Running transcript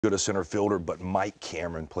good a center fielder, but Mike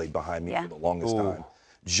Cameron played behind me for the longest time.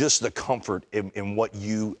 Just the comfort in what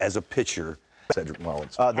you, as a pitcher, Cedric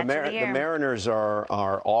Mullins. The Mariners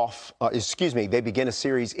are off. They begin a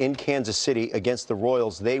series in Kansas City against the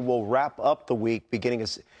Royals. They will wrap up the week beginning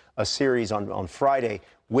a series on Friday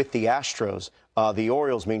with the Astros. The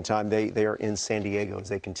Orioles, meantime, they are in San Diego as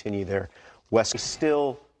they continue their West.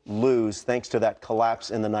 Still lose thanks to that collapse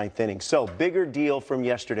in the ninth inning. So, bigger deal from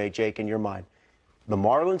yesterday, Jake, in your mind. The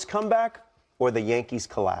Marlins comeback or the Yankees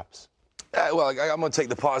collapse? Well, I'm going to take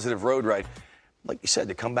the positive road, right? Like you said,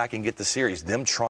 to come back and get the series, them trying.